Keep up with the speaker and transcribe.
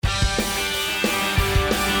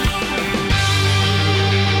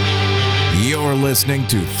listening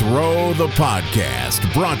to Throw the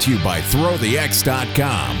Podcast, brought to you by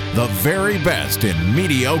ThrowTheX.com, the very best in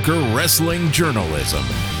mediocre wrestling journalism.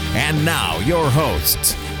 And now, your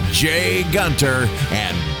hosts, Jay Gunter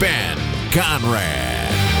and Ben Conrad.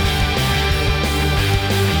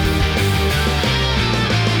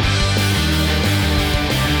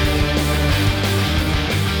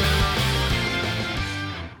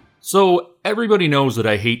 So everybody knows that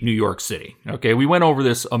I hate New York City. Okay, we went over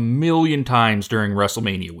this a million times during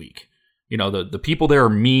WrestleMania week. You know, the people there are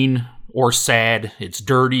mean or sad. It's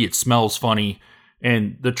dirty. It smells funny.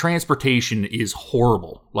 And the transportation is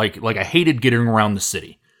horrible. Like I hated getting around the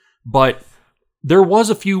city. But there was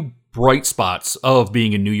a few bright spots of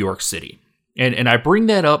being in New York City. And I bring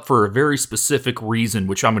that up for a very specific reason,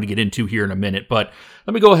 which I'm going to get into here in a minute. But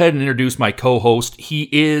let me go ahead and introduce my co-host.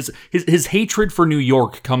 His hatred for New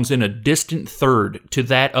York comes in a distant third to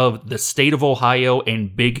that of the state of Ohio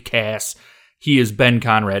and Big Cass. He is Ben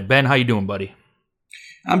Conrad. Ben, how you doing, buddy?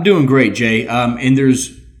 I'm doing great, Jay. And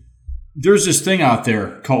there's this thing out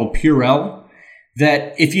there called Purell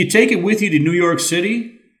that if you take it with you to New York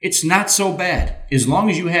City, it's not so bad. As long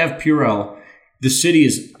as you have Purell, the city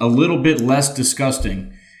is a little bit less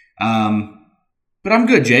disgusting. But I'm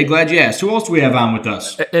good, Jay. Glad you asked. Who else do we have on with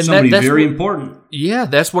us? And Somebody very important. Yeah,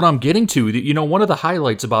 that's what I'm getting to. You know, one of the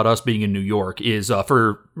highlights about us being in New York is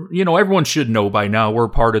everyone should know by now, we're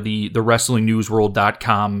part of the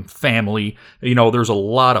WrestlingNewsWorld.com family. You know, there's a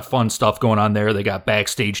lot of fun stuff going on there. They got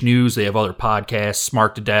backstage news. They have other podcasts,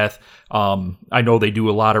 Smart to Death. I know they do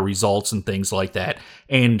a lot of results and things like that.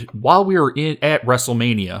 And while we were at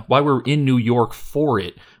WrestleMania, while we were in New York for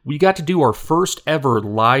it, we got to do our first ever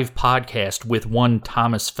live podcast with one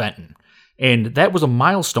Thomas Fenton. And that was a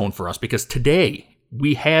milestone for us because today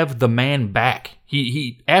we have the man back.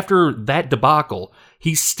 He after that debacle,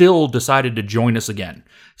 he still decided to join us again.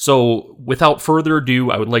 So without further ado,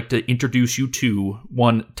 I would like to introduce you to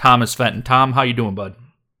one Thomas Fenton. Tom, how you doing, bud?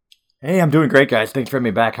 Hey, I'm doing great, guys. Thanks for having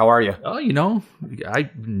me back. How are you? Oh,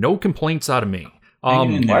 no complaints out of me.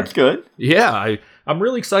 That's good. Yeah, I'm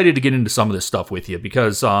really excited to get into some of this stuff with you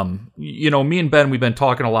because, me and Ben, we've been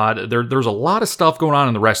talking a lot. There's a lot of stuff going on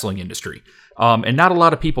in the wrestling industry. And not a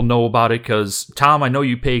lot of people know about it because, Tom, I know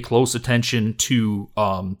you pay close attention to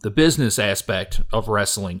the business aspect of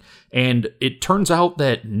wrestling. And it turns out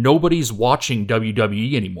that nobody's watching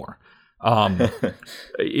WWE anymore.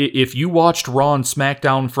 If you watched Raw and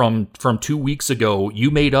SmackDown from 2 weeks ago,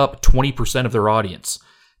 you made up 20% of their audience.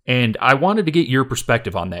 And I wanted to get your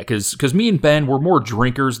perspective on that because me and Ben, we're more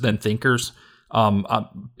drinkers than thinkers.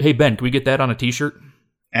 Hey, Ben, can we get that on a t-shirt?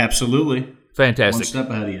 Absolutely. Fantastic. One step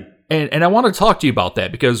ahead of you. And I want to talk to you about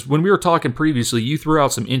that because when we were talking previously, you threw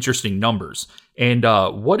out some interesting numbers. And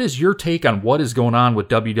what is your take on what is going on with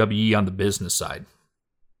WWE on the business side?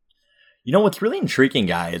 You know, what's really intriguing,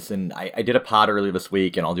 guys, and I did a pod earlier this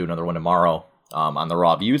week, and I'll do another one tomorrow on the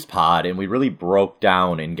Raw Views pod, and we really broke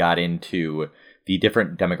down and got into the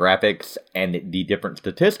different demographics and the different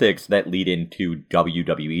statistics that lead into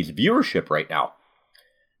WWE's viewership right now.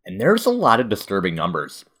 And there's a lot of disturbing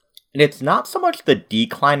numbers. And it's not so much the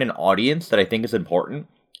decline in audience that I think is important,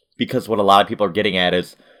 because what a lot of people are getting at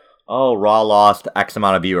is, oh, Raw lost X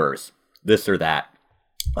amount of viewers, this or that.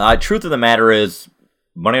 Truth of the matter is,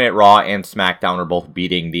 Monday Night Raw and SmackDown are both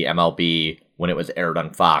beating the MLB when it was aired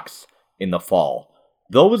on Fox in the fall.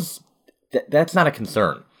 That's not a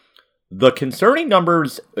concern. The concerning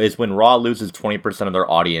numbers is when Raw loses 20% of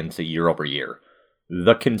their audience year over year.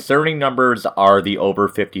 The concerning numbers are the over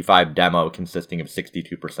 55 demo consisting of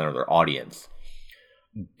 62% of their audience.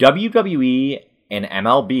 WWE and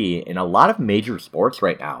MLB in a lot of major sports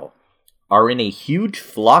right now are in a huge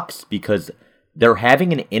flux because they're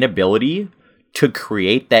having an inability to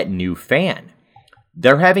create that new fan.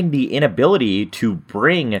 They're having the inability to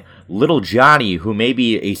bring little Johnny, who may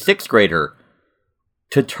be a sixth grader,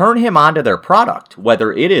 to turn him onto their product,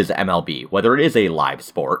 whether it is MLB, whether it is a live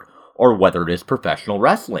sport, or whether it is professional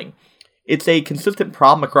wrestling. It's a consistent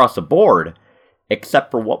problem across the board,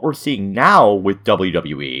 except for what we're seeing now with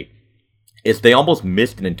WWE, is they almost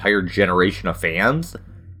missed an entire generation of fans,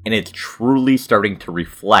 and it's truly starting to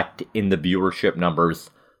reflect in the viewership numbers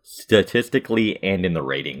statistically and in the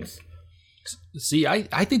ratings. See,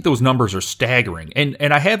 I think those numbers are staggering, and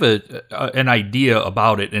I have an idea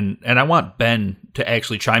about it, and I want Ben to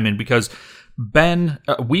actually chime in because Ben,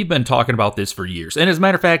 we've been talking about this for years, and as a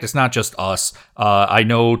matter of fact, it's not just us. I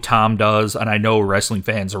know Tom does, and I know wrestling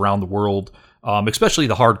fans around the world, especially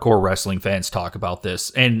the hardcore wrestling fans, talk about this,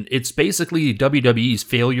 and it's basically WWE's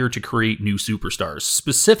failure to create new superstars,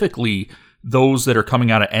 specifically those that are coming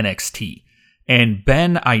out of NXT. And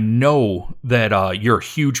Ben, I know that you're a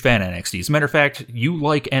huge fan of NXT. As a matter of fact, you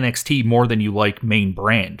like NXT more than you like main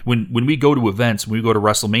brand. When we go to events, when we go to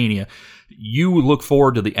WrestleMania, you look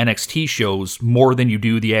forward to the NXT shows more than you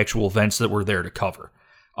do the actual events that we're there to cover.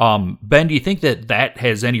 Ben, do you think that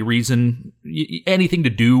has any reason, anything to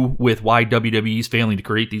do with why WWE is failing to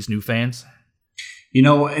create these new fans? You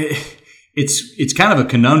know, it's kind of a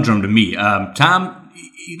conundrum to me. Tom,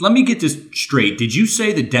 let me get this straight. Did you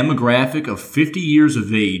say the demographic of 50 years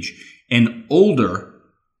of age and older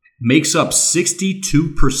makes up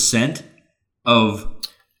 62% of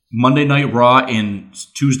Monday Night Raw and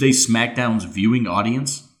Tuesday SmackDown's viewing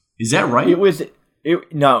audience? Is that right?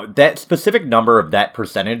 No, that specific number of that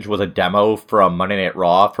percentage was a demo from Monday Night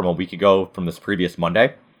Raw from a week ago from this previous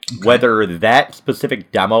Monday. Okay. Whether that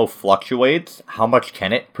specific demo fluctuates, how much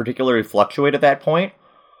can it particularly fluctuate at that point?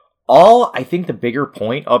 I think the bigger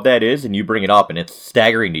point of that is, and you bring it up, and it's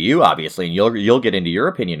staggering to you, obviously, and you'll get into your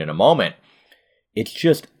opinion in a moment. It's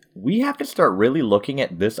just, we have to start really looking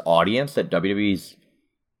at this audience that WWE's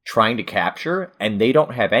trying to capture, and they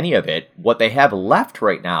don't have any of it. What they have left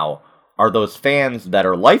right now are those fans that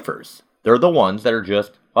are lifers. They're the ones that are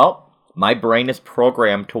just, well, my brain is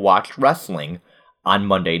programmed to watch wrestling on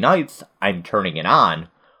Monday nights. I'm turning it on.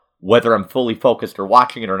 Whether I'm fully focused or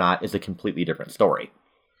watching it or not is a completely different story.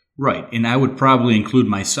 Right, and I would probably include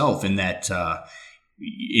myself in that,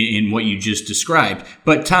 in what you just described.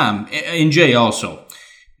 But Tom and Jay also.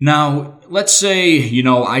 Now, let's say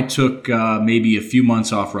I took maybe a few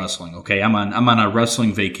months off wrestling. Okay, I'm on a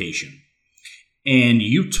wrestling vacation, and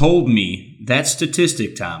you told me that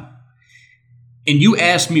statistic, Tom, and you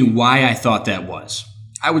asked me why I thought that was.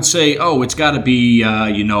 I would say, it's got to be,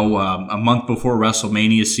 a month before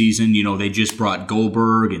WrestleMania season. They just brought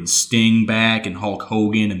Goldberg and Sting back and Hulk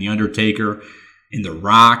Hogan and The Undertaker and The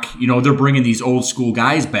Rock. They're bringing these old school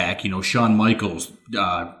guys back, Shawn Michaels,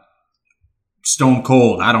 Stone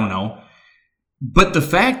Cold, I don't know. But the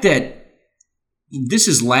fact that this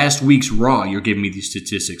is last week's Raw you're giving me these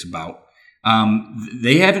statistics about,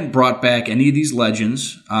 they haven't brought back any of these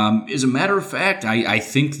legends. As a matter of fact, I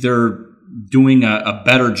think they're doing a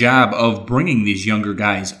better job of bringing these younger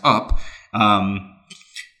guys up.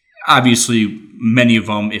 Obviously, many of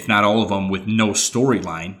them, if not all of them, with no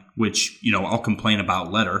storyline, which, I'll complain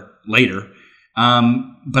about later.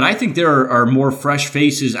 But I think there are more fresh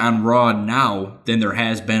faces on Raw now than there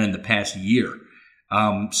has been in the past year.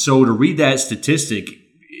 So to read that statistic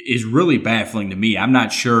is really baffling to me. I'm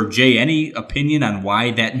not sure. Jay, any opinion on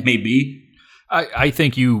why that may be? I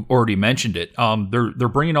think you already mentioned it. They're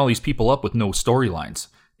bringing all these people up with no storylines.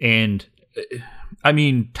 And, I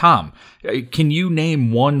mean, Tom, can you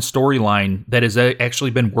name one storyline that has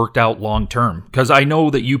actually been worked out long term? Because I know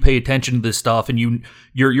that you pay attention to this stuff, and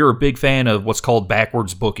you're a big fan of what's called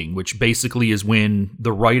backwards booking, which basically is when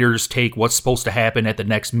the writers take what's supposed to happen at the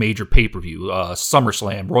next major pay-per-view,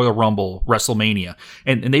 SummerSlam, Royal Rumble, WrestleMania,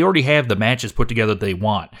 and they already have the matches put together that they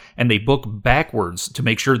want, and they book backwards to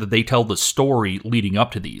make sure that they tell the story leading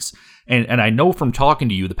up to these. And I know from talking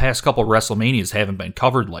to you, the past couple of WrestleManias haven't been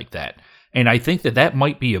covered like that. And I think that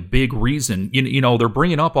might be a big reason. They're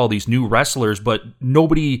bringing up all these new wrestlers, but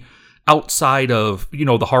nobody outside of, the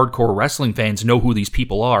hardcore wrestling fans know who these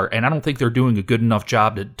people are. And I don't think they're doing a good enough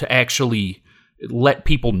job to actually let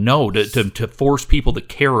people know, to force people to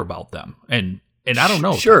care about them. And I don't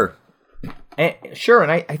know. Sure.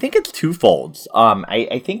 And I think it's twofold.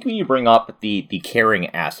 I think when you bring up the caring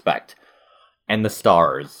aspect and the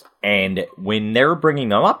stars, and when they're bringing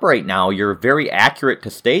them up right now, you're very accurate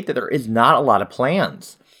to state that there is not a lot of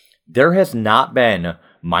plans. There has not been,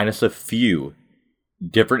 minus a few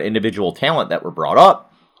different individual talent that were brought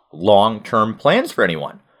up, long-term plans for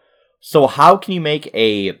anyone. So how can you make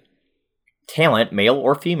a talent, male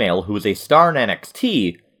or female, who is a star in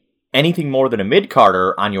NXT, anything more than a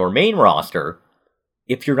mid-carder on your main roster,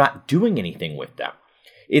 if you're not doing anything with them?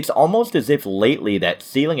 It's almost as if lately that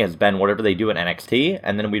ceiling has been whatever they do in NXT,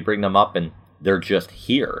 and then we bring them up and they're just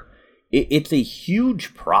here. It's a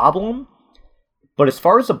huge problem. But as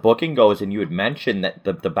far as the booking goes, and you had mentioned that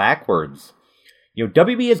the backwards,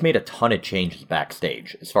 WB has made a ton of changes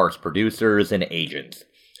backstage as far as producers and agents.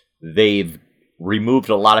 They've removed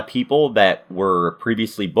a lot of people that were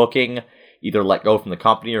previously booking, either let go from the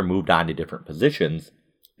company or moved on to different positions.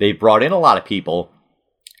 They've brought in a lot of people,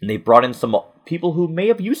 and they brought in some people who may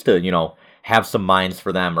have used to, have some minds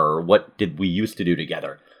for them, or what did we used to do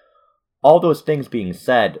together. All those things being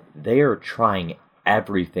said, they are trying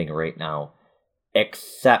everything right now,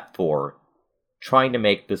 except for trying to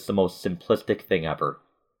make this the most simplistic thing ever.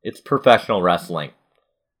 It's professional wrestling.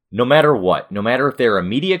 No matter what, no matter if they're a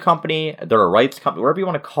media company, they're a rights company, whatever you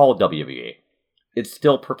want to call WWE, it's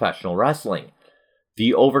still professional wrestling.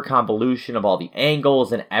 The overconvolution of all the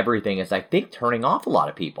angles and everything is, I think, turning off a lot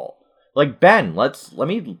of people. Like, Ben,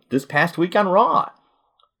 this past week on Raw,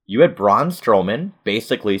 you had Braun Strowman,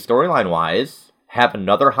 basically storyline-wise, have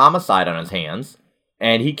another homicide on his hands,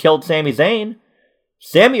 and he killed Sami Zayn.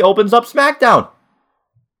 Sami opens up SmackDown.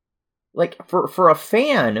 Like, for a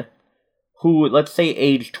fan who, let's say,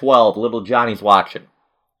 age 12, little Johnny's watching,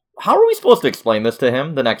 how are we supposed to explain this to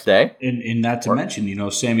him the next day? And not to mention,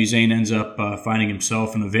 Sami Zayn ends up finding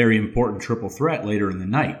himself in a very important triple threat later in the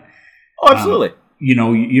night. Oh, absolutely.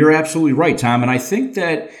 You're absolutely right, Tom. And I think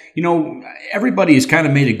that, everybody has kind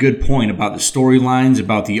of made a good point about the storylines,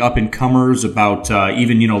 about the up-and-comers, about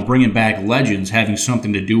even, bringing back legends having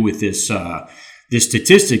something to do with this this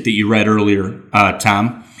statistic that you read earlier,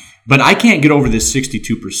 Tom. But I can't get over this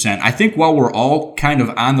 62%. I think while we're all kind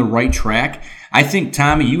of on the right track, I think,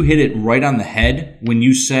 Tommy, you hit it right on the head when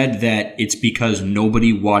you said that it's because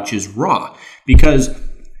nobody watches Raw. Because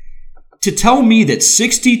to tell me that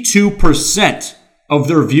 62% of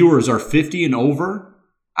their viewers are 50 and over,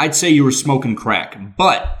 I'd say you were smoking crack.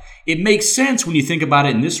 But it makes sense when you think about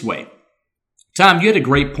it in this way. Tom, you had a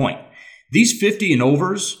great point. These 50 and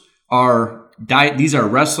overs these are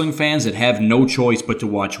wrestling fans that have no choice but to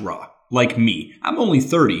watch Raw. Like me. I'm only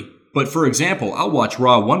 30. But for example, I'll watch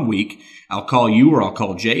Raw one week, I'll call you or I'll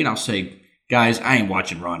call Jay and I'll say, guys, I ain't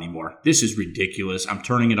watching Raw anymore. This is ridiculous. I'm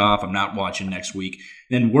turning it off. I'm not watching next week.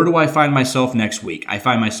 Then where do I find myself next week? I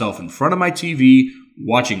find myself in front of my TV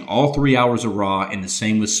watching all 3 hours of Raw, and the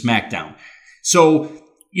same with SmackDown. So,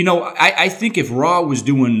 I think if Raw was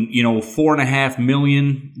doing, 4.5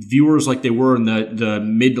 million viewers like they were in the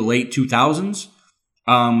mid to late 2000s,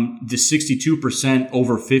 the 62%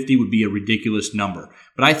 over 50 would be a ridiculous number.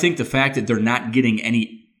 But I think the fact that they're not getting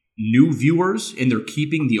any new viewers and they're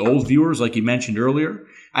keeping the old viewers, like you mentioned earlier,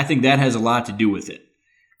 I think that has a lot to do with it.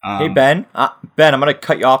 Hey, Ben, I'm going to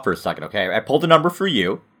cut you off for a second, okay? I pulled a number for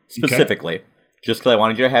you specifically, just because I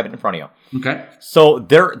wanted you to have it in front of you. Okay. So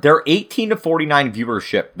their 18 to 49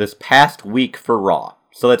 viewership this past week for Raw.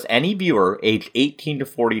 So that's any viewer aged 18 to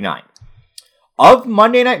 49. Of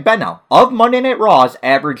Monday Night Raw's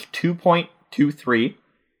average 2.23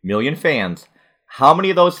 million fans. How many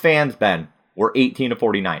of those fans, Ben, were 18 to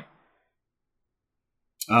 49?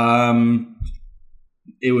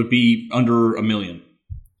 It would be under a million.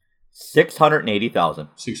 680,000.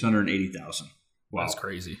 680,000. Wow. That's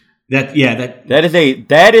crazy.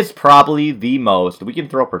 That is probably the most. We can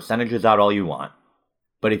throw percentages out all you want,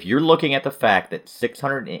 but if you're looking at the fact that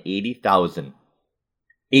 680,000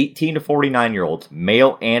 18 to 49-year-olds,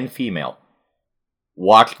 male and female,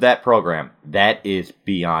 watched that program, that is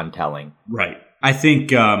beyond telling. Right. I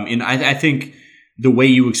think, I think the way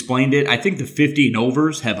you explained it, I think the 50 and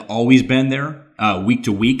overs have always been there week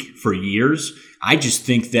to week for years. I just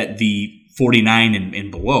think that the 49 and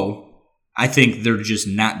below, I think they're just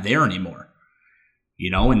not there anymore.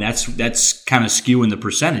 And that's kind of skewing the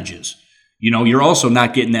percentages. You're also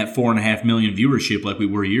not getting that 4.5 million viewership like we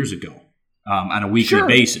were years ago on a weekly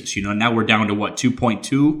basis. Now we're down to what,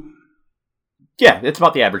 2.2? Yeah, it's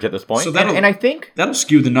about the average at this point. So and I think that'll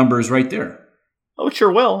skew the numbers right there. Oh, it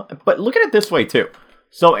sure will. But look at it this way too.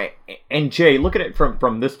 So, and Jay, look at it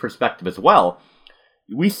from this perspective as well.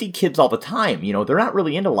 We see kids all the time. They're not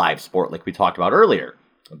really into live sport like we talked about earlier.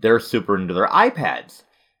 They're super into their iPads.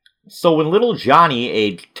 So when little Johnny,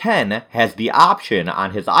 age 10, has the option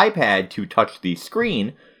on his iPad to touch the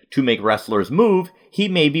screen to make wrestlers move, he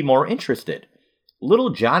may be more interested.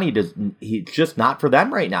 Little Johnny he's just not for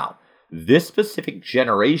them right now. This specific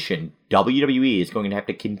generation, WWE is going to have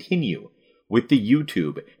to continue with the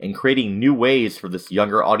YouTube and creating new ways for this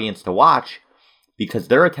younger audience to watch, because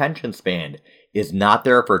their attention span is not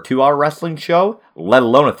there for a 2-hour wrestling show, let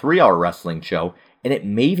alone a 3-hour wrestling show, and it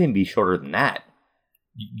may even be shorter than that.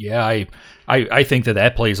 Yeah, I think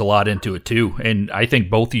that plays a lot into it too, and I think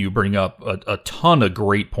both of you bring up a ton of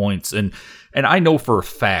great points, and I know for a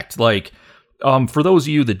fact, like, for those of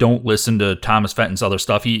you that don't listen to Thomas Fenton's other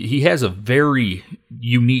stuff, he has a very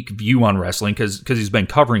unique view on wrestling because he's been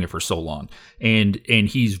covering it for so long, and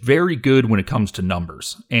he's very good when it comes to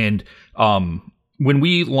numbers. And when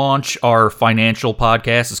we launch our financial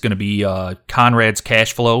podcast, it's going to be Conrad's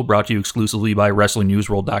Cash Flow, brought to you exclusively by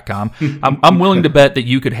WrestlingNewsWorld.com. I'm willing to bet that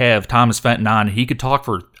you could have Thomas Fenton on, and he could talk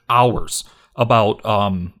for hours about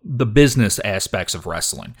the business aspects of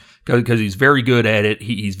wrestling, because he's very good at it.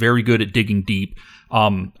 He's very good at digging deep.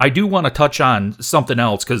 I do want to touch on something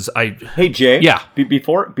else because Hey Jay, yeah.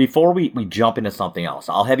 Before we jump into something else,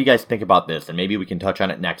 I'll have you guys think about this, and maybe we can touch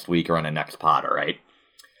on it next week or on a next pod. All right.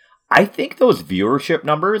 I think those viewership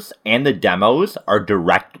numbers and the demos are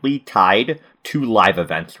directly tied 2 live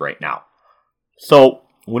events right now. So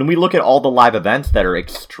when we look at all the live events that are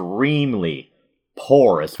extremely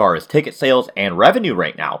poor as far as ticket sales and revenue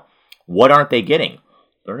right now, what aren't they getting?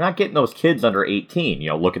 They're not getting those kids under 18.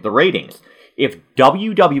 Look at the ratings. If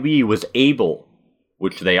WWE was able,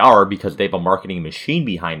 which they are because they have a marketing machine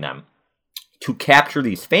behind them, to capture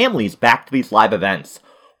these families back to these live events,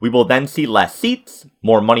 we will then see less seats,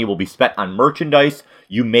 more money will be spent on merchandise,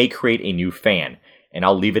 you may create a new fan. And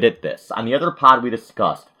I'll leave it at this. On the other pod we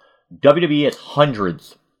discussed, WWE has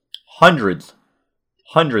hundreds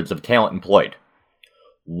of talent employed.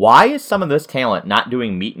 Why is some of this talent not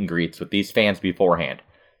doing meet and greets with these fans beforehand?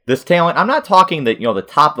 This talent, I'm not talking the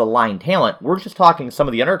top of the line talent, we're just talking some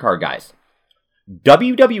of the undercard guys.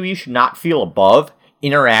 WWE should not feel above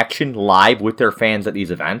interaction live with their fans at these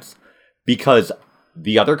events because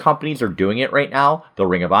the other companies are doing it right now. The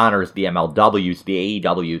Ring of Honors, the MLWs, the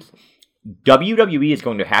AEWs. WWE is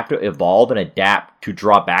going to have to evolve and adapt to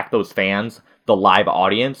draw back those fans, the live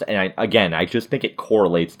audience, and I just think it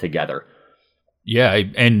correlates together. Yeah,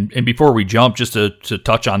 and before we jump, just to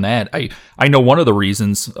touch on that, I know one of the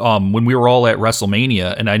reasons when we were all at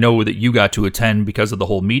WrestleMania, and I know that you got to attend because of the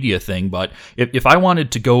whole media thing, but if I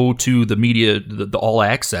wanted to go to the media, the all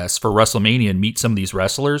access for WrestleMania and meet some of these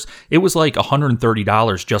wrestlers, it was like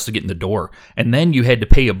 $130 just to get in the door. And then you had to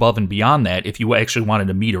pay above and beyond that if you actually wanted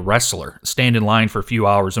to meet a wrestler, stand in line for a few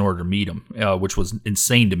hours in order to meet him, which was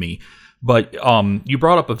insane to me. But you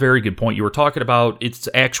brought up a very good point. You were talking about it's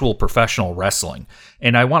actual professional wrestling.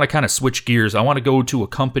 And I want to kind of switch gears. I want to go to a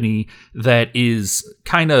company that is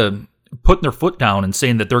kind of putting their foot down and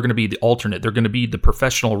saying that they're going to be the alternate. They're going to be the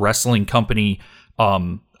professional wrestling company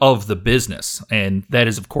of the business. And that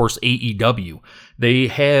is, of course, AEW. They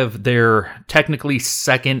have their technically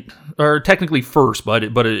first, but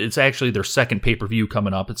it's actually their second pay-per-view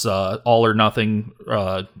coming up. It's All or Nothing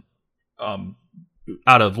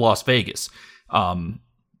out of Las Vegas.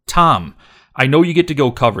 Tom, I know you get to go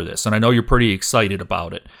cover this, and I know you're pretty excited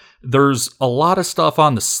about it. There's a lot of stuff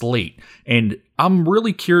on the slate, and I'm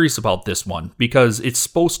really curious about this one because it's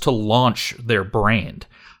supposed to launch their brand.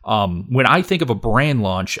 When I think of a brand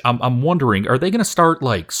launch, I'm wondering, are they going to start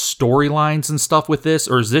like storylines and stuff with this,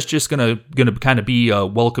 or is this just going to kind of be a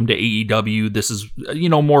welcome to AEW? This is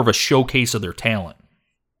more of a showcase of their talent.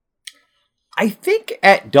 I think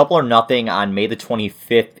at Double or Nothing on May the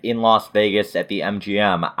 25th in Las Vegas at the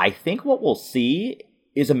MGM, I think what we'll see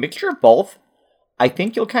is a mixture of both. I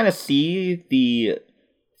think you'll kind of see the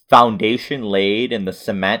foundation laid and the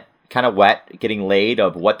cement kind of wet getting laid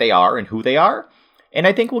of what they are and who they are. And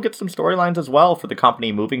I think we'll get some storylines as well for the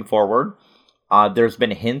company moving forward. There's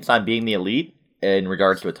been hints on being the elite in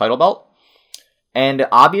regards to a title belt. And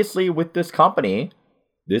obviously with this company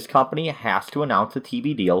has to announce a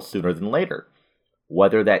TV deal sooner than later.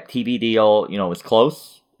 Whether that TV deal, is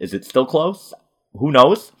close, is it still close? Who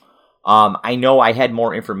knows? I know I had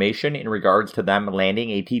more information in regards to them landing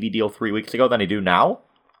a TV deal 3 weeks ago than I do now,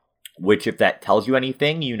 which if that tells you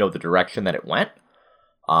anything, you know the direction that it went.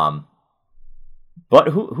 But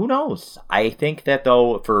who knows? I think that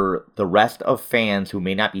though, for the rest of fans who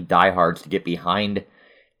may not be diehards to get behind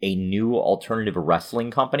a new alternative wrestling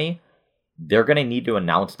company, they're going to need to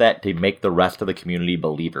announce that to make the rest of the community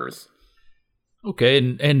believers.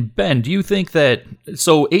 Okay, and Ben, do you think that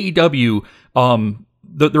so AEW,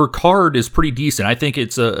 their card is pretty decent? I think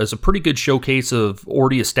it's a pretty good showcase of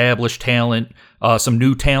already established talent, some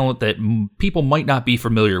new talent that people might not be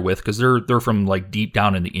familiar with because they're from like deep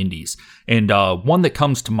down in the indies. And one that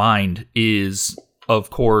comes to mind is, of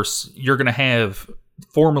course, you're going to have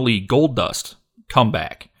formerly Goldust come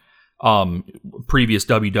back. Previous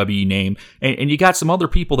WWE name, and you got some other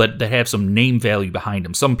people that have some name value behind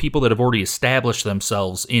them, some people that have already established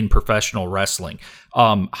themselves in professional wrestling.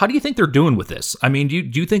 How do you think they're doing with this? I mean, do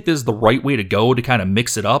you think this is the right way to go to kind of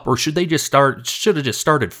mix it up, or should have just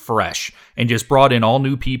started fresh and just brought in all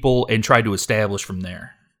new people and tried to establish from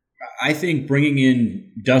there? I think bringing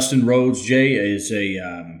in Dustin Rhodes, Jay, is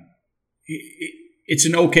it's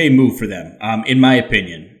an okay move for them, in my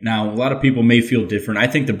opinion. Now, a lot of people may feel different. I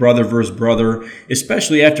think the brother versus brother,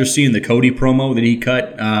 especially after seeing the Cody promo that he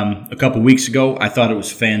cut a couple weeks ago, I thought it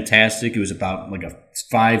was fantastic. It was about like a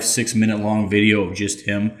 5-6 minute long video of just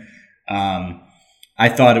him. I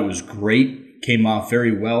thought it was great. Came off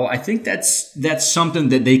very well. I think that's something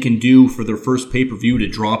that they can do for their first pay-per-view to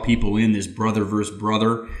draw people in, this brother versus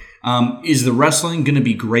brother. Is the wrestling going to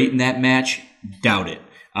be great in that match? Doubt it.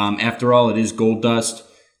 After all, it is Goldust.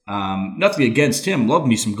 Nothing against him. Love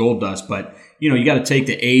me some Goldust, but you got to take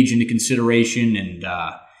the age into consideration and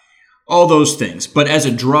all those things. But as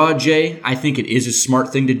a draw, Jay, I think it is a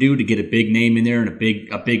smart thing to do to get a big name in there and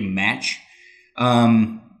a big match.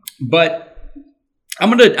 But I'm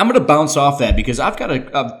gonna bounce off that because I've got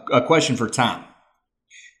a question for Tom.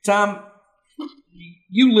 Tom,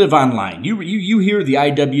 you live online. You hear the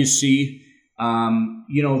IWC.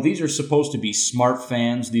 These are supposed to be smart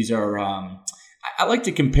fans. These are I like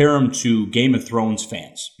to compare them to Game of Thrones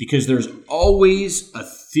fans because there's always a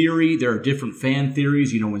theory. There are different fan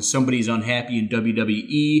theories. When somebody's unhappy in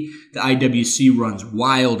WWE, the IWC runs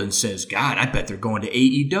wild and says, God, I bet they're going to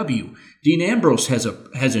AEW. Dean Ambrose has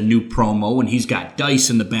a new promo, and he's got dice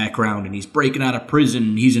in the background, and he's breaking out of prison,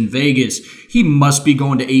 and he's in Vegas. He must be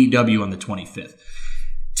going to AEW on the 25th.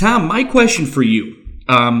 Tom, my question for you,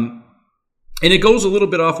 and it goes a little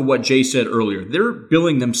bit off of what Jay said earlier. They're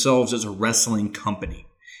billing themselves as a wrestling company.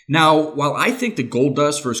 Now, while I think the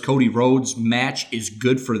Goldust versus Cody Rhodes match is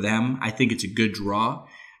good for them, I think it's a good draw.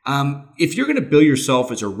 If you're going to bill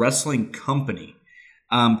yourself as a wrestling company,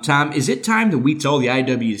 Tom, is it time that we tell the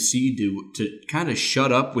IWC to kind of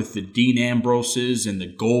shut up with the Dean Ambroses and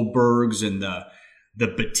the Goldbergs and the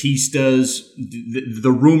Batistas,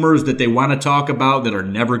 the rumors that they want to talk about that are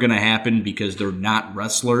never going to happen because they're not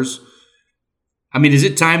wrestlers? I mean, is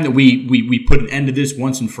it time that we put an end to this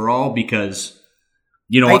once and for all? Because,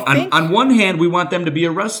 on one hand, we want them to be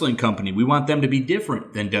a wrestling company. We want them to be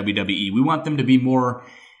different than WWE. We want them to be more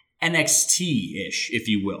NXT-ish, if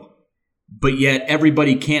you will. But yet,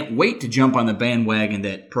 everybody can't wait to jump on the bandwagon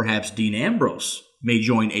that perhaps Dean Ambrose may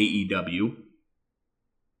join AEW.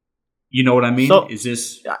 You know what I mean? So, is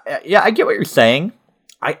this... Yeah, I get what you're saying.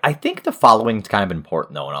 I think the following's kind of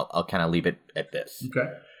important, though, and I'll kind of leave it at this. Okay.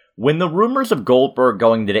 When the rumors of Goldberg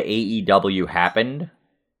going to the AEW happened,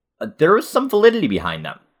 there was some validity behind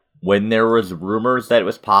them. When there was rumors that it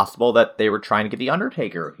was possible that they were trying to get The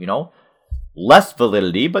Undertaker, less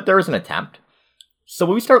validity, but there was an attempt. So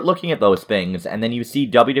we start looking at those things, and then you see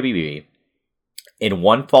WWE, in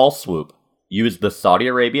one fall swoop, use the Saudi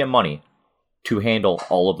Arabia money to handle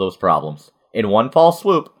all of those problems. In one fall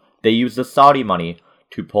swoop, they use the Saudi money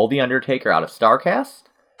to pull The Undertaker out of StarCast,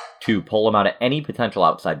 to pull him out of any potential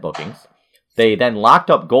outside bookings. They then locked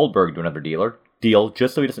up Goldberg to another deal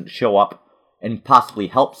just so he doesn't show up and possibly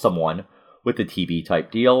help someone with a TV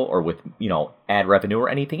type deal or with, ad revenue or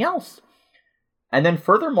anything else. And then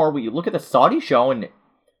furthermore, we look at the Saudi show and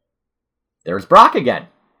there's Brock again.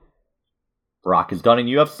 Brock is done in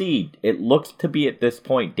UFC. It looks to be at this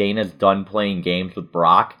point Dana's done playing games with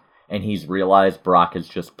Brock and he's realized Brock is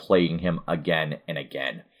just playing him again and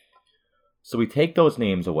again. So we take those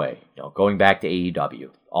names away, going back to AEW,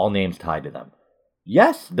 all names tied to them.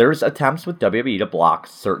 Yes, there's attempts with WWE to block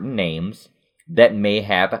certain names that may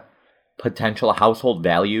have potential household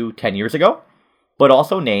value 10 years ago, but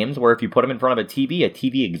also names where if you put them in front of a TV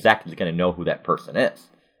exec is going to know who that person is.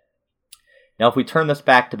 Now, if we turn this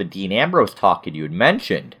back to the Dean Ambrose talk that you had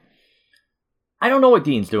mentioned, I don't know what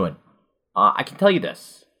Dean's doing. I can tell you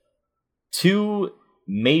this. 2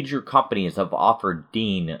 major companies have offered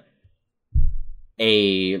Dean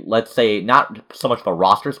a, let's say, not so much of a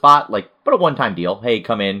roster spot, but a one-time deal. Hey,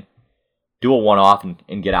 come in, do a one-off,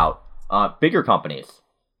 and get out. Bigger companies.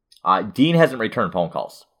 Dean hasn't returned phone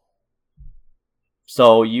calls.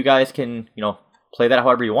 So you guys can, play that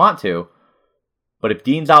however you want to. But if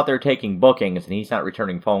Dean's out there taking bookings and he's not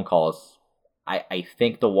returning phone calls, I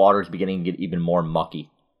think the water's beginning to get even more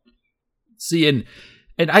mucky. See,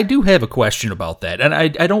 and I do have a question about that. And I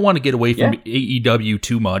don't want to get away from AEW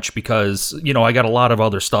too much because, I got a lot of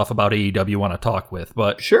other stuff about AEW I want to talk with.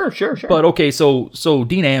 But Sure. But okay, so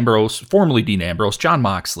Dean Ambrose, formerly Dean Ambrose, Jon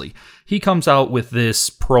Moxley, he comes out with this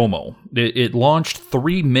promo. It launched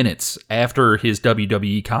 3 minutes after his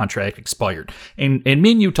WWE contract expired. And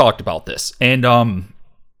me and you talked about this. And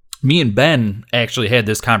me and Ben actually had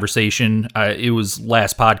this conversation. It was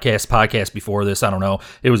last podcast before this. I don't know.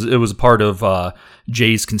 It was a part of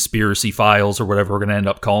Jay's Conspiracy Files or whatever we're going to end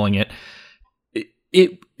up calling it.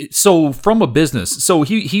 So from a business, so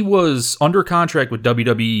he was under contract with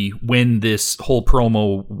WWE when this whole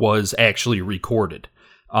promo was actually recorded.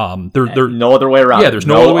 No other way around it. Yeah, there's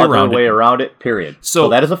no other way around it, period. So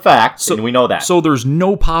that is a fact, and we know that. So there's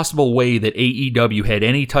no possible way that AEW had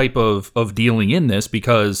any type of dealing in this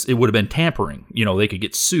because it would have been tampering. They could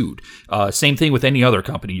get sued. Same thing with any other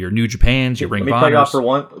company. Your New Japans, your Ring of Honors. Let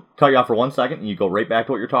me cut you off for 1 second, and you go right back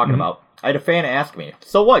to what you're talking about. I had a fan ask me,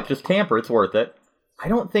 so what, just tamper, it's worth it. I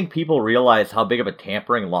don't think people realize how big of a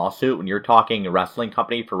tampering lawsuit, when you're talking a wrestling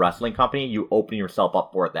company for wrestling company, you open yourself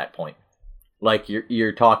up for at that point.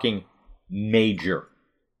 You're talking major.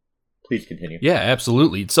 Please continue. Yeah,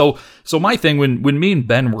 absolutely. So my thing, when me and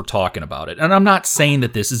Ben were talking about it, and I'm not saying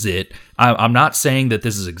that this is it. I'm not saying that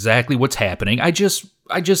this is exactly what's happening. I just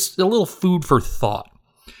a little food for thought.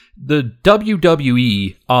 The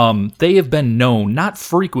WWE, they have been known, not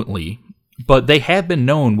frequently, but they have been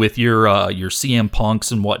known with your CM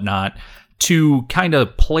Punks and whatnot to kind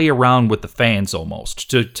of play around with the fans almost,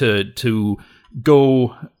 to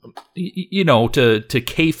go, you know, to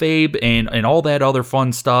kayfabe and all that other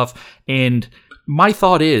fun stuff. And my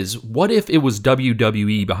thought is, what if it was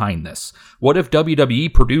WWE behind this? What if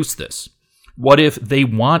WWE produced this? What if they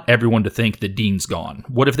want everyone to think that Dean's gone?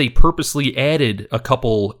 What if they purposely added a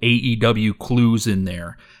couple AEW clues in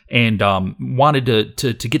there and wanted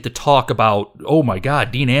to get the talk about, oh my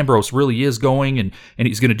God, Dean Ambrose really is going and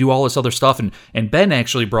he's going to do all this other stuff. And Ben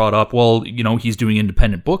actually brought up, well, you know, he's doing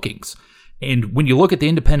independent bookings. And when you look at the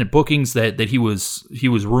independent bookings that he was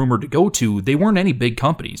rumored to go to, they weren't any big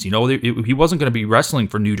companies. You know, he wasn't going to be wrestling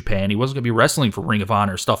for New Japan. He wasn't going to be wrestling for Ring of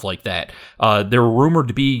Honor, stuff like that. They were rumored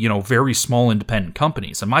to be, you know, very small independent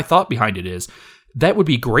companies. And my thought behind it is that would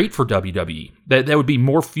be great for WWE. That would be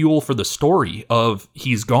more fuel for the story of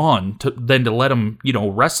he's gone than to let him, you know,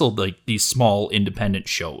 wrestle like these small independent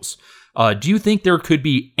shows. Do you think there could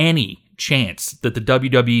be any chance that the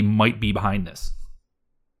WWE might be behind this?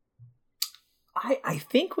 I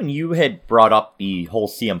think when you had brought up the whole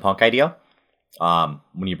CM Punk idea,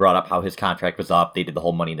 when you brought up how his contract was up, they did the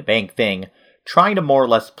whole Money in the Bank thing, trying to more or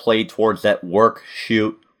less play towards that work,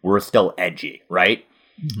 shoot, we're still edgy, right?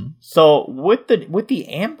 Mm-hmm. So with the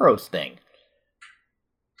Ambrose thing,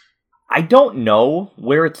 I don't know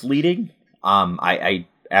where it's leading. I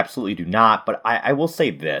absolutely do not, but I will say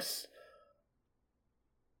this.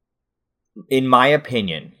 In my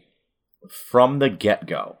opinion, from the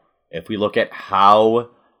get-go, if we look at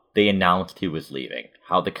how they announced he was leaving,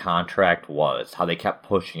 how the contract was, how they kept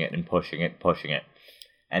pushing it and pushing it and pushing it,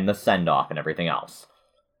 and the send-off and everything else,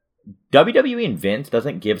 WWE and Vince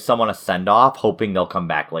doesn't give someone a send-off hoping they'll come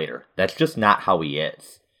back later. That's just not how he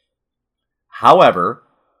is. However,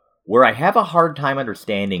 where I have a hard time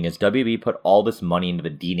understanding is WWE put all this money into the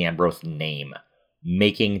Dean Ambrose name,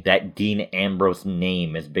 making that Dean Ambrose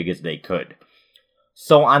name as big as they could.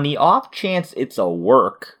 So on the off chance it's a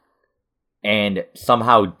work, and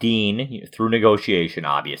somehow Dean, through negotiation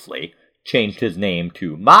obviously, changed his name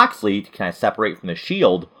to Moxley to kind of separate from the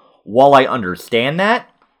Shield, while I understand that,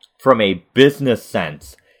 from a business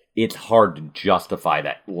sense, it's hard to justify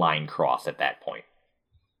that line cross at that point.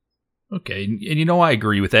 Okay, and you know, I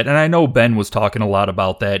agree with that, and I know Ben was talking a lot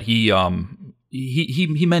about that. He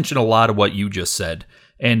mentioned a lot of what you just said.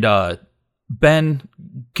 And Ben,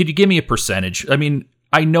 could you give me a percentage? I mean,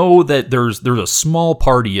 I know that there's a small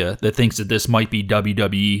part of you that thinks that this might be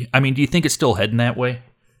WWE. I mean, do you think it's still heading that way?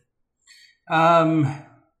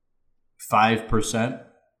 5%,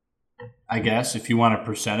 I guess, if you want a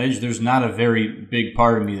percentage. There's not a very big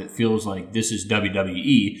part of me that feels like this is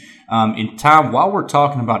WWE. And Tom, while we're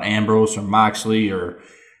talking about Ambrose or Moxley or,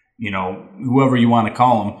 you know, whoever you want to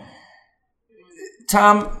call him,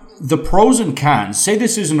 Tom, the pros and cons, say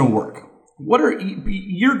this isn't a work. What are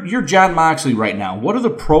you're Jon Moxley right now? What are the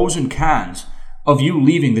pros and cons of you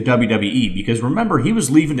leaving the WWE? Because remember, he was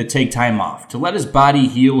leaving to take time off, to let his body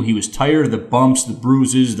heal. He was tired of the bumps, the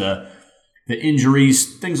bruises, the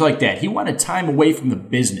injuries, things like that. He wanted time away from the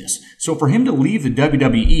business. So for him to leave the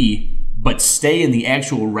WWE but stay in the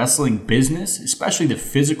actual wrestling business, especially the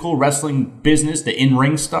physical wrestling business, the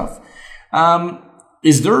in-ring stuff,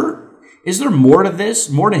 is there more to this?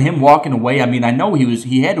 More to him walking away? I mean, I know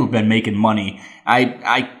he had to have been making money.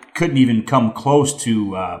 I couldn't even come close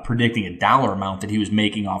to predicting a dollar amount that he was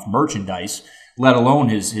making off merchandise, let alone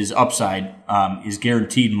his upside, his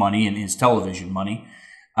guaranteed money and his television money.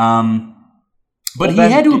 But he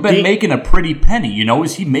had to have been making a pretty penny. You know,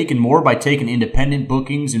 is he making more by taking independent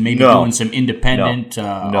bookings and maybe doing some independent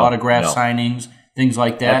autograph signings, things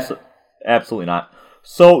like that? Absolutely not.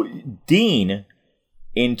 So Dean,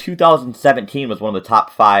 in 2017, was one of the top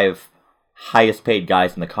 5 highest paid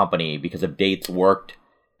guys in the company because of dates worked,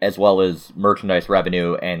 as well as merchandise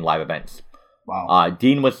revenue and live events. Wow.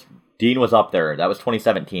 Dean was up there. That was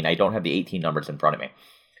 2017. I don't have the 18 numbers in front of me.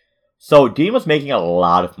 So Dean was making a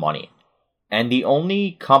lot of money. And the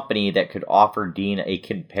only company that could offer Dean a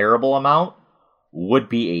comparable amount would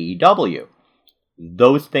be AEW.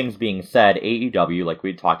 Those things being said, AEW, like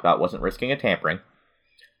we talked about, wasn't risking a tampering.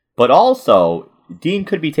 But also, Dean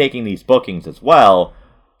could be taking these bookings as well,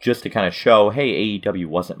 just to kind of show, hey, AEW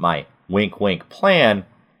wasn't my wink-wink plan,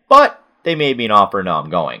 but they made me an offer, now I'm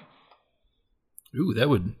going. Ooh,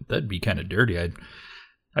 that'd be kind of dirty.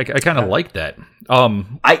 I kind of like that.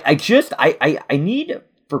 I need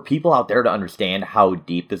for people out there to understand how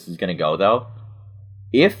deep this is going to go, though.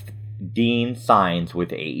 If Dean signs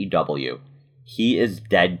with AEW, he is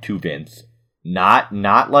dead to Vince.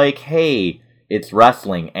 Not like, hey, It's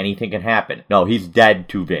wrestling. Anything can happen. No, he's dead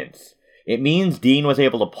to Vince. It means Dean was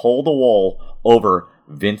able to pull the wool over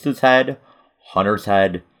Vince's head, Hunter's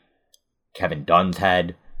head, Kevin Dunn's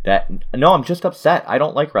head. No, I'm just upset. I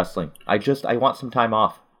don't like wrestling. I want some time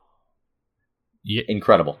off. Yeah.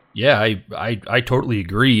 Incredible. Yeah, I totally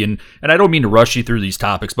agree. And I don't mean to rush you through these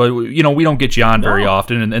topics, but we don't get you on very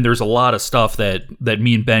often, and there's a lot of stuff that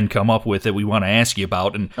me and Ben come up with that we want to ask you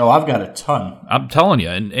about. And I've got a ton. I'm telling you,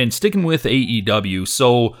 and sticking with AEW,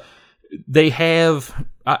 so they have,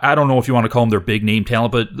 I don't know if you want to call them their big name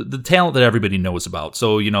talent, but the talent that everybody knows about.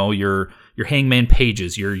 So, your Hangman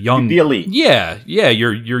Pages, your young... The Elite. Yeah,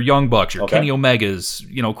 your Young Bucks, your Kenny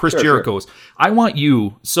Omegas, Chris Jericho's. Sure. I want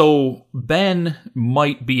you... So, Ben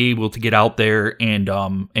might be able to get out there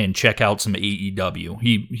and check out some AEW.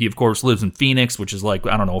 He of course, lives in Phoenix, which is like,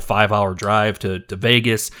 I don't know, a 5-hour drive to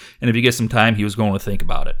Vegas. And if he gets some time, he was going to think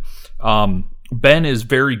about it. Ben is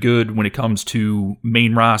very good when it comes to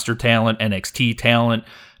main roster talent, NXT talent,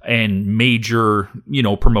 and major,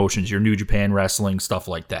 promotions, your New Japan Wrestling, stuff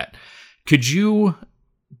like that. Could you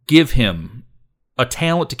give him a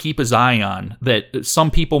talent to keep his eye on that some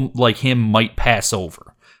people like him might pass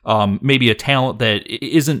over? Maybe a talent that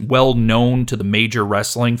isn't well known to the major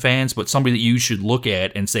wrestling fans, but somebody that you should look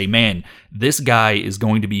at and say, man, this guy is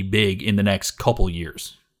going to be big in the next couple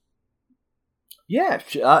years. Yeah,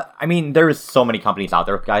 there's so many companies out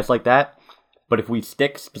there with guys like that. But if we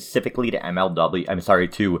stick specifically to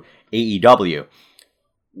to AEW,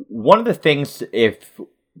 one of the things,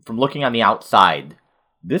 from looking on the outside,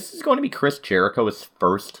 this is going to be Chris Jericho's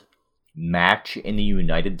first match in the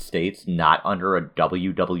United States, not under a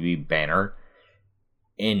WWE banner,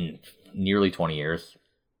 in nearly 20 years.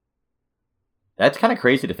 That's kind of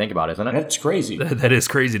crazy to think about, isn't it? That's crazy. That is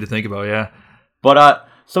crazy to think about, yeah. But,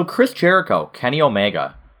 so Chris Jericho, Kenny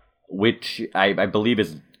Omega, which I believe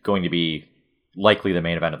is going to be likely the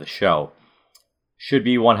main event of the show, should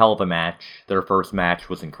be one hell of a match. Their first match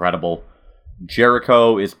was incredible.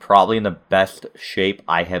 Jericho is probably in the best shape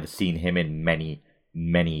I have seen him in many,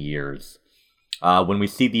 many years. When we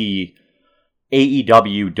see the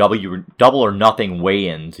AEW Double or Nothing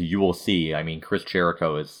weigh-ins, you will see, Chris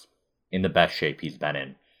Jericho is in the best shape he's been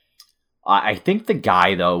in. I think the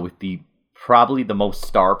guy, though, with probably the most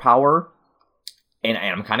star power, and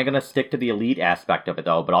I'm kind of going to stick to the elite aspect of it,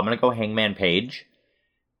 though, but I'm going to go Hangman Page.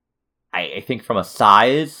 I think from a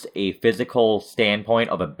size, a physical standpoint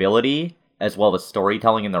of ability, as well as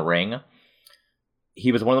storytelling in the ring,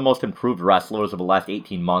 he was one of the most improved wrestlers of the last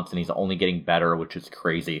 18 months, and he's only getting better, which is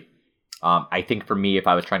crazy. I think for me, if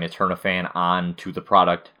I was trying to turn a fan on to the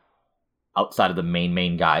product outside of the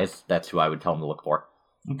main guys, that's who I would tell him to look for.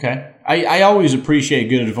 Okay. I always appreciate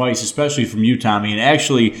good advice, especially from you, Tommy. And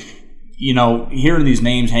actually, hearing these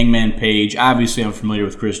names, Hangman Page, obviously I'm familiar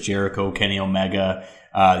with Chris Jericho, Kenny Omega,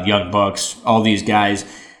 Young Bucks, all these guys.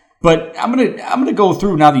 But I'm gonna go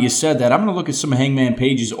through, now that you said that, I'm gonna look at some of Hangman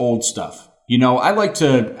Page's old stuff. I like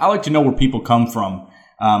to know where people come from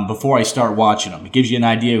before I start watching them. It gives you an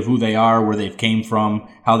idea of who they are, where they've came from,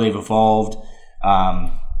 how they've evolved,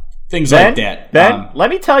 things like that. Ben,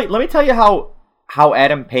 let me tell you how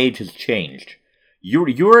Adam Page has changed. You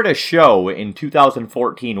were at a show in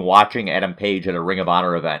 2014 watching Adam Page at a Ring of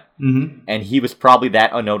Honor event, and he was probably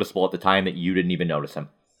that unnoticeable at the time that you didn't even notice him.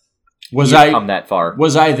 Was I come that far?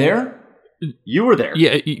 Was I there? You were there.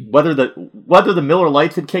 Yeah. Whether the Miller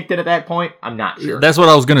Lights had kicked in at that point, I'm not sure. That's what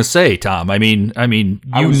I was going to say, Tom. Ben.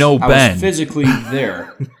 I was physically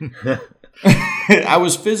there. I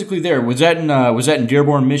was physically there. Was that in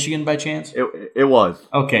Dearborn, Michigan, by chance? It was.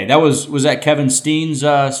 Okay, was that Kevin Steen's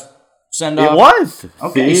send off? It was.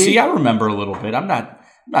 Okay, see, I remember a little bit. I'm not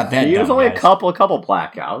that. It was only guys. a couple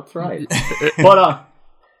blackouts, right? But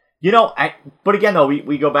but again though,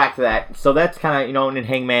 we go back to that. So that's kind of, and then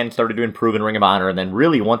Hangman started to improve in Ring of Honor, and then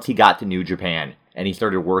really once he got to New Japan and he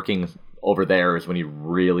started working over there is when he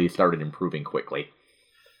really started improving quickly.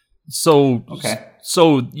 So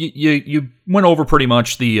you went over pretty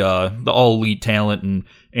much the all elite talent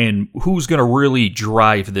and who's going to really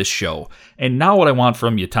drive this show. And now what I want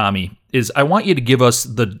from you, Tommy, is I want you to give us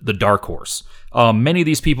the dark horse. Many of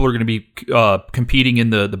these people are going to be competing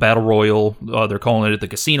in the Battle Royal. They're calling it the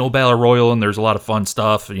Casino Battle Royal, and there's a lot of fun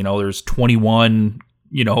stuff. There's 21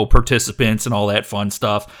 participants and all that fun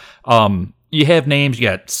stuff. You have names, you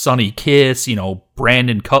got Sonny Kiss,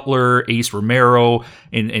 Brandon Cutler, Ace Romero,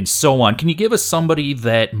 and so on. Can you give us somebody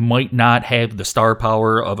that might not have the star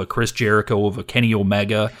power of a Chris Jericho, of a Kenny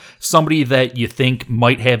Omega, somebody that you think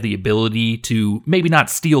might have the ability to maybe not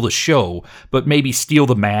steal the show, but maybe steal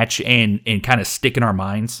the match and kind of stick in our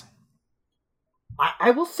minds?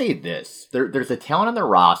 I will say this. There's a talent on the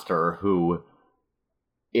roster who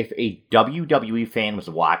if a WWE fan was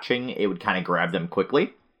watching, it would kind of grab them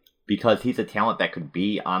quickly because he's a talent that could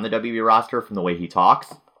be on the WWE roster from the way he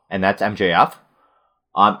talks, and that's MJF.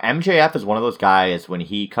 MJF is one of those guys, when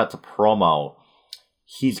he cuts a promo,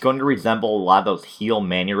 he's going to resemble a lot of those heel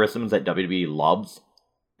mannerisms that WWE loves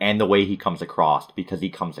and the way he comes across, because he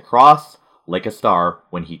comes across like a star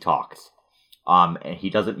when he talks. And he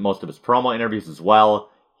does it in most of his promo interviews as well.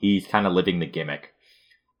 He's kind of living the gimmick.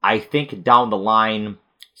 I think down the line,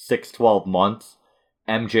 6-12 months,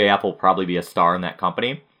 MJF will probably be a star in that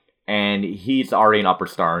company. And he's already an upper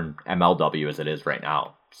star in MLW as it is right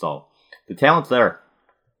now. So the talent's there.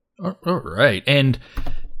 All right. And,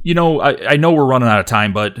 you know, I know we're running out of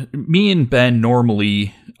time, but me and Ben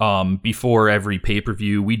normally, before every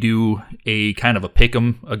pay-per-view, we do a kind of a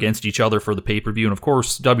pick-em against each other for the pay-per-view. And of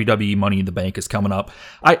course, WWE Money in the Bank is coming up.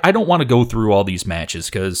 I don't want to go through all these matches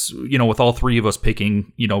because, you know, with all three of us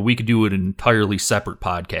picking, you know, we could do an entirely separate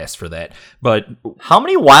podcast for that. But how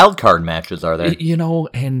many wild card matches are there? You know,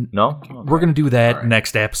 and no, we're going to do that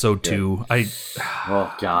next episode too.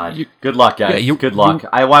 Oh God. Good luck, guys. Good luck.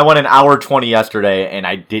 I went an hour 20 yesterday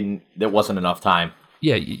and there wasn't enough time.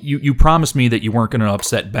 Yeah, you promised me that you weren't going to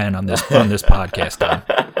upset Ben on this podcast, Tom.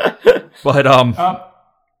 But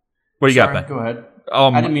what do you got, Ben? Go ahead.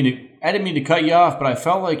 I didn't mean to cut you off, but I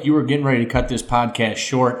felt like you were getting ready to cut this podcast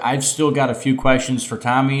short. I've still got a few questions for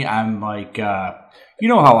Tommy. I'm like, you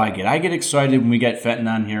know how I get. I get excited when we get Fenton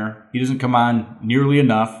on here. He doesn't come on nearly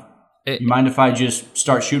enough. You mind if I just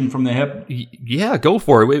start shooting from the hip? Yeah, go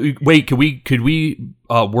for it. Wait, could we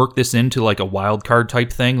work this into like a wild card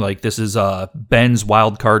type thing? Like this is Ben's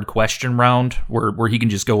wild card question round, where he can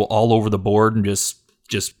just go all over the board and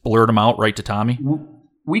just blurt them out right to Tommy.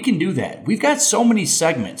 We can do that. We've got so many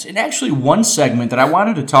segments, and actually one segment that I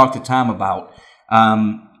wanted to talk to Tom about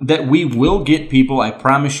that we will get people. I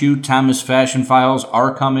promise you, Thomas Fashion Files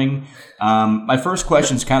are coming. My first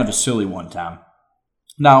question is kind of a silly one, Tom.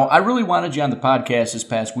 Now, I really wanted you on the podcast this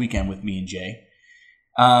past weekend with me and Jay.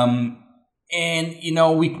 And, you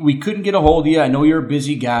know, we couldn't get a hold of you. I know you're a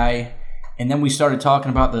busy guy. And then we started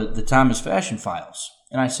talking about the Thomas Fashion Files.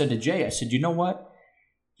 And I said to Jay, I said, you know what?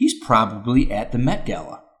 He's probably at the Met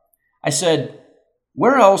Gala. I said,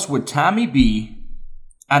 where else would Tommy be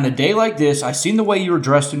on a day like this? I seen the way you were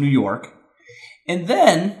dressed in New York. And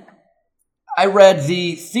then I read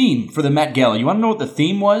the theme for the Met Gala. You want to know what the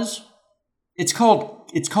theme was? It's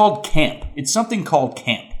called camp. It's something called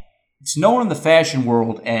camp. It's known in the fashion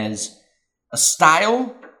world as a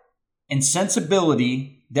style and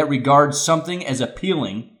sensibility that regards something as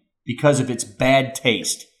appealing because of its bad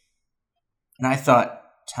taste. And I thought,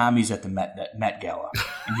 Tommy's at the Met Gala,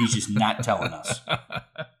 and he's just not telling us.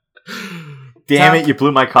 Damn it, you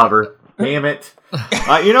blew my cover. Damn it.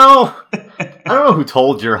 You know, I don't know who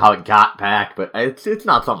told you how it got back, but it's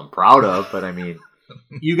not something I'm proud of, but I mean...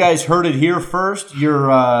 You guys heard it here first.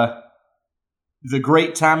 The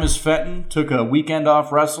great Thomas Fenton took a weekend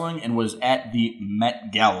off wrestling and was at the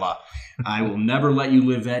Met Gala. I will never let you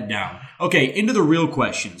live that down. Okay, into the real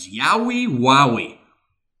questions. Yowie Wowie.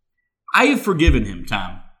 I have forgiven him,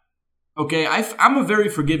 Tom. Okay, I'm a very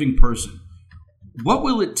forgiving person. What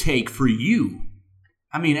will it take for you?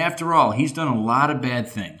 I mean, after all, he's done a lot of bad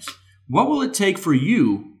things. What will it take for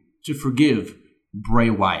you to forgive Bray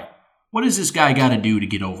Wyatt? What does this guy got to do to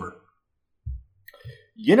get over?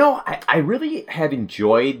 You know, I really have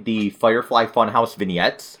enjoyed the Firefly Funhouse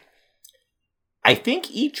vignettes. I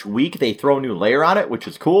think each week they throw a new layer on it, which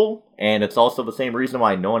is cool. And it's also the same reason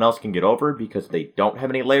why no one else can get over, because they don't have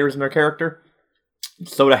any layers in their character.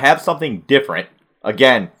 So to have something different,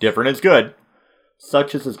 again, different is good,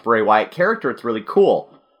 such as this Bray Wyatt character, it's really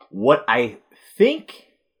cool. What I think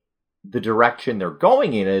the direction they're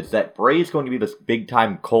going in is that Bray is going to be this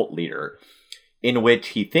big-time cult leader in which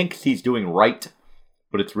he thinks he's doing right,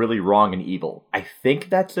 but it's really wrong and evil. I think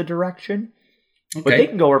that's the direction. Okay. But they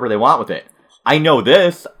can go wherever they want with it. I know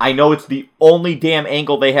this. I know it's the only damn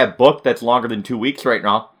angle they have booked that's longer than 2 weeks right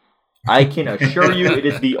now. I can assure you it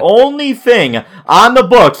is the only thing on the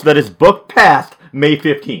books that is booked past May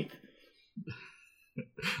 15th.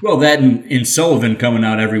 Well, that and Sullivan coming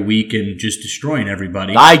out every week and just destroying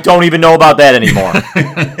everybody. I don't even know about that anymore.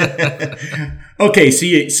 Okay,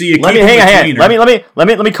 see you.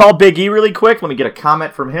 Let me call Big E really quick. Let me get a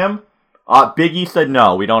comment from him. Big E said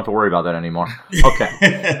no. We don't have to worry about that anymore.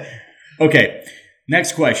 Okay. Okay.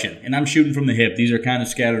 Next question, and I'm shooting from the hip. These are kind of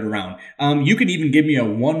scattered around. You can even give me a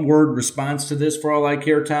one-word response to this for all I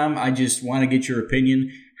care, Tom. I just want to get your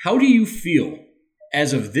opinion. How do you feel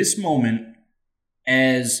as of this moment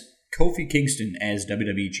as Kofi Kingston as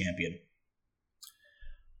WWE champion?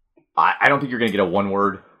 I don't think you're going to get a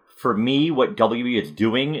one-word for me, what WWE is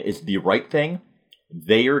doing is the right thing.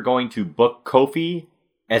 They are going to book Kofi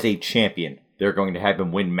as a champion. They're going to have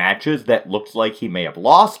him win matches that looks like he may have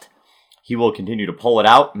lost. He will continue to pull it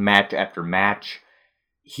out match after match.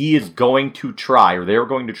 He is going to try, or they're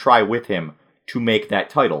going to try with him, to make that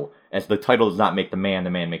title, as the title does not make the man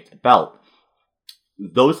makes the belt.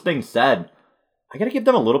 Those things said, I got to give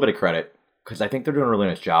them a little bit of credit, because I think they're doing a really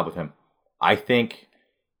nice job with him. I think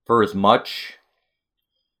for as much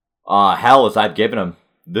hell as I've given him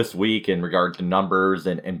this week in regard to numbers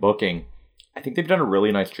and booking, I think they've done a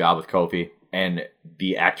really nice job with Kofi and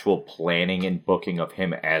the actual planning and booking of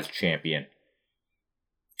him as champion.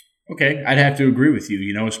 Okay, I'd have to agree with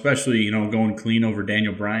you, especially, going clean over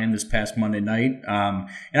Daniel Bryan this past Monday night.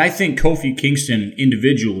 And I think Kofi Kingston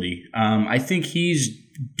individually, I think he's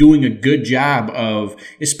doing a good job of,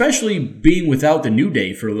 especially being without the New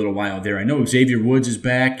Day for a little while there. I know Xavier Woods is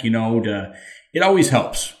back, it always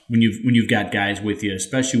helps when you've got guys with you,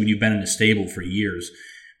 especially when you've been in the stable for years.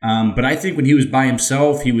 But I think when he was by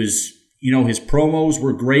himself, he was, his promos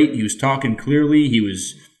were great. He was talking clearly. He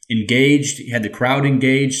was engaged. He had the crowd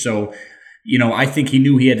engaged. So, I think he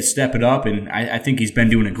knew he had to step it up, and I think he's been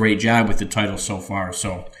doing a great job with the title so far.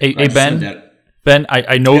 So, hey Ben,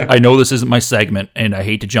 I know this isn't my segment, and I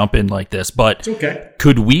hate to jump in like this, but it's okay.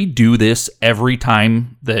 Could we do this every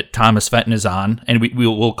time that Thomas Fenton is on, and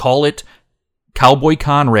we'll call it Cowboy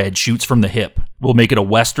Conrad Shoots from the Hip? We'll make it a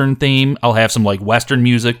Western theme. I'll have some Western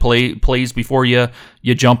music plays before you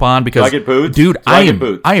jump on, because dude, I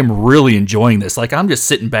am really enjoying this. I'm just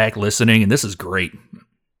sitting back listening, and this is great.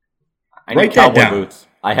 I need cowboy boots.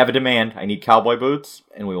 I have a demand. I need cowboy boots,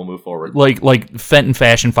 and we will move forward. Like Fenton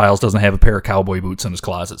Fashion Files doesn't have a pair of cowboy boots in his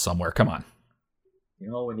closet somewhere. Come on. We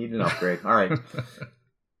need an upgrade. All right.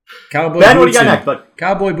 Cowboy Ben, boots, what do you got next, bud?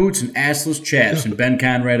 Cowboy boots and assless chaps, and Ben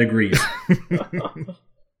Conrad agrees.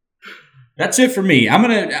 That's it for me. I'm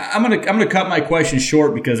gonna cut my question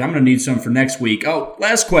short because I'm gonna need some for next week. Oh,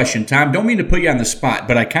 last question, Tom. Don't mean to put you on the spot,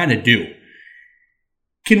 but I kind of do.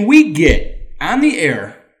 Can we get on the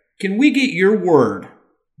air? Can we get your word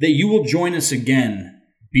that you will join us again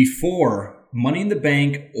before Money in the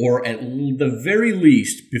Bank, or at the very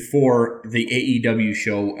least before the AEW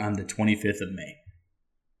show on the 25th of May?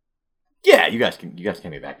 Yeah, you guys can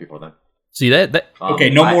be back before then. See that? Okay,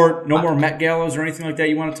 no more Met Galas or anything like that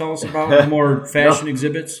you want to tell us about? No more fashion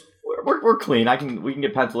exhibits? We're clean. We can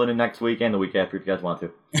get pencil in next week and the week after if you guys want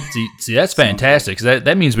to. See, that's fantastic. 'Cause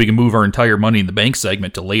that means we can move our entire Money in the Bank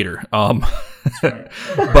segment to later. But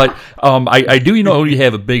I do you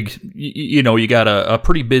have a big, you got a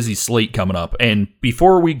pretty busy slate coming up. And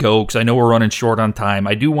before we go, because I know we're running short on time,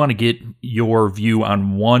 I do want to get your view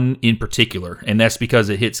on one in particular, and that's because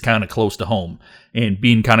it hits kind of close to home. And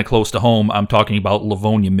being kind of close to home, I'm talking about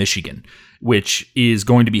Livonia, Michigan, which is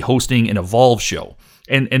going to be hosting an Evolve show.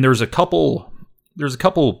 And there's a couple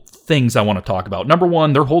things I want to talk about. Number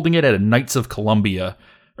one, they're holding it at a Knights of Columbus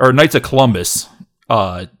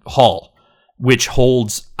hall, which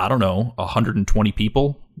holds, I don't know, 120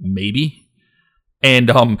 people, maybe.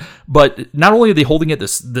 And but not only are they holding it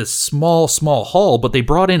this small hall, but they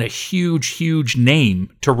brought in a huge name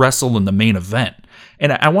to wrestle in the main event.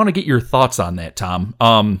 And I want to get your thoughts on that, Tom.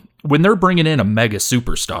 When they're bringing in a mega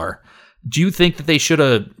superstar, do you think that they should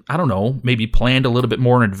have, I don't know, maybe planned a little bit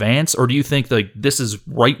more in advance, or do you think this is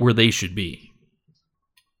right where they should be?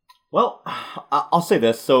 Well, I'll say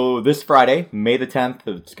this. So this Friday, May the 10th,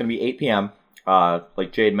 it's going to be 8 p.m.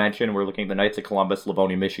 Like Jade mentioned, we're looking at the Knights of Columbus,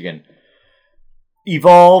 Livonia, Michigan.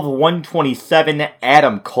 Evolve 127,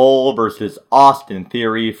 Adam Cole versus Austin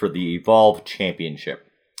Theory for the Evolve Championship.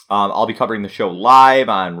 I'll be covering the show live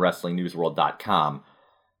on WrestlingNewsWorld.com.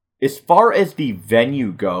 As far as the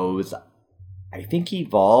venue goes, I think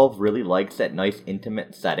Evolve really likes that nice,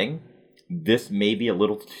 intimate setting. This may be a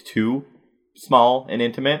little too small and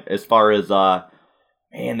intimate as far as,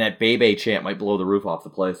 that Bebe chant might blow the roof off the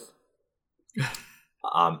place.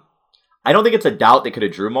 I don't think it's a doubt they could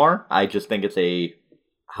have drew more. I just think it's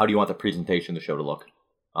how do you want the presentation of the show to look?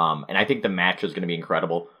 And I think the match is going to be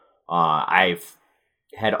incredible. I've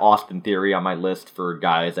had Austin Theory on my list for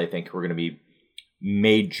guys I think who are going to be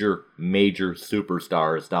major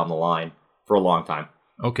superstars down the line for a long time.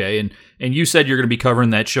 Okay, and you said you're going to be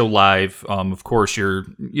covering that show live. Of course, you're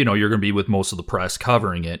going to be with most of the press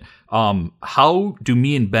covering it. How do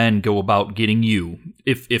me and Ben go about getting you?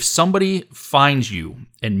 If somebody finds you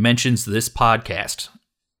and mentions this podcast,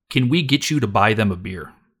 can we get you to buy them a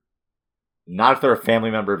beer? Not if they're a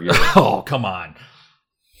family member of yours. Oh, come on.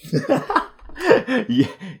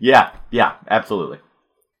 Yeah, absolutely.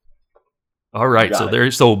 All right,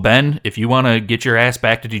 so Ben, if you want to get your ass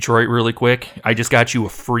back to Detroit really quick, I just got you a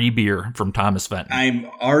free beer from Thomas Fenton. I'm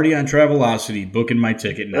already on Travelocity booking my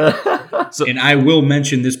ticket now. And I will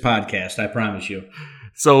mention this podcast, I promise you.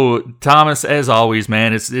 So, Thomas, as always,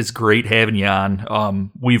 man, it's great having you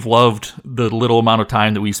on. We've loved the little amount of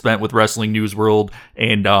time that we spent with Wrestling News World,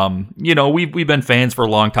 and we've been fans for a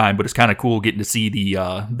long time. But it's kind of cool getting to see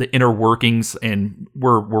the inner workings, and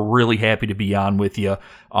we're really happy to be on with you.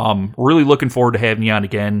 Really looking forward to having you on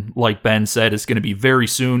again. Like Ben said, it's going to be very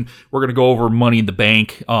soon. We're going to go over Money in the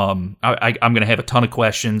Bank. I'm going to have a ton of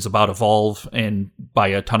questions about Evolve, and by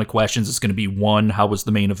a ton of questions, it's going to be one: how was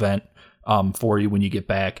the main event? For you when you get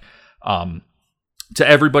back. To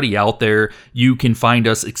everybody out there, you can find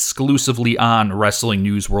us exclusively on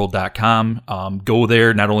WrestlingNewsWorld.com. Go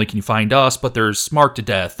there. Not only can you find us, but there's Smart to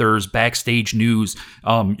Death. There's backstage news.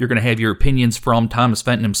 You're going to have your opinions from Thomas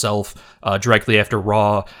Fenton himself directly after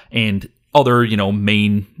Raw and other,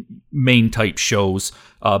 main type shows.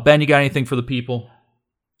 Ben, you got anything for the people?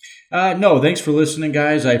 No, thanks for listening,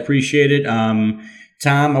 guys. I appreciate it.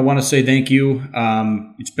 Tom, I want to say thank you.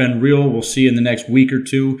 It's been real. We'll see you in the next week or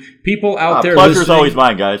two. People out there pleasure's listening. Always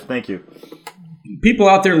mine, guys. Thank you. People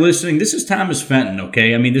out there listening, this is Thomas Fenton,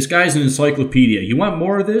 okay? I mean, this guy's an encyclopedia. You want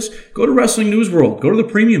more of this? Go to Wrestling News World. Go to the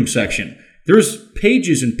premium section. There's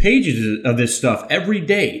pages and pages of this stuff every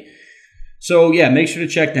day. So, yeah, make sure to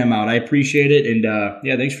check them out. I appreciate it. And,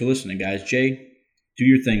 thanks for listening, guys. Jay, do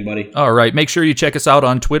your thing, buddy. All right. Make sure you check us out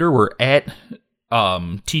on Twitter. We're at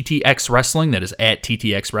TTX Wrestling. That is at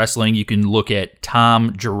TTX Wrestling. You can look at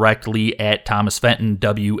Tom directly at Thomas Fenton,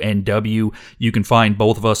 WNW. You can find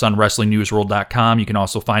both of us on WrestlingNewsWorld.com. You can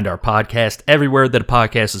also find our podcast everywhere that a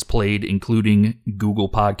podcast is played, including Google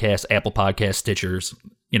Podcasts, Apple Podcasts, Stitchers,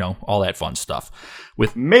 all that fun stuff.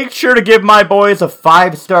 Make sure to give my boys a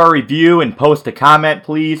 5-star review and post a comment,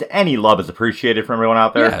 please. Any love is appreciated from everyone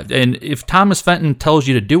out there. Yeah, and if Thomas Fenton tells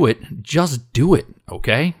you to do it, just do it,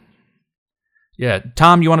 okay? Yeah,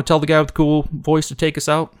 Tom, you want to tell the guy with the cool voice to take us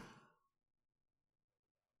out?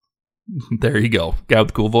 There you go. Guy with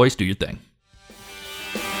the cool voice, do your thing.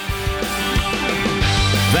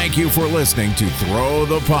 Thank you for listening to Throw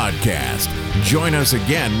the Podcast. Join us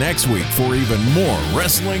again next week for even more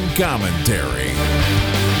wrestling commentary.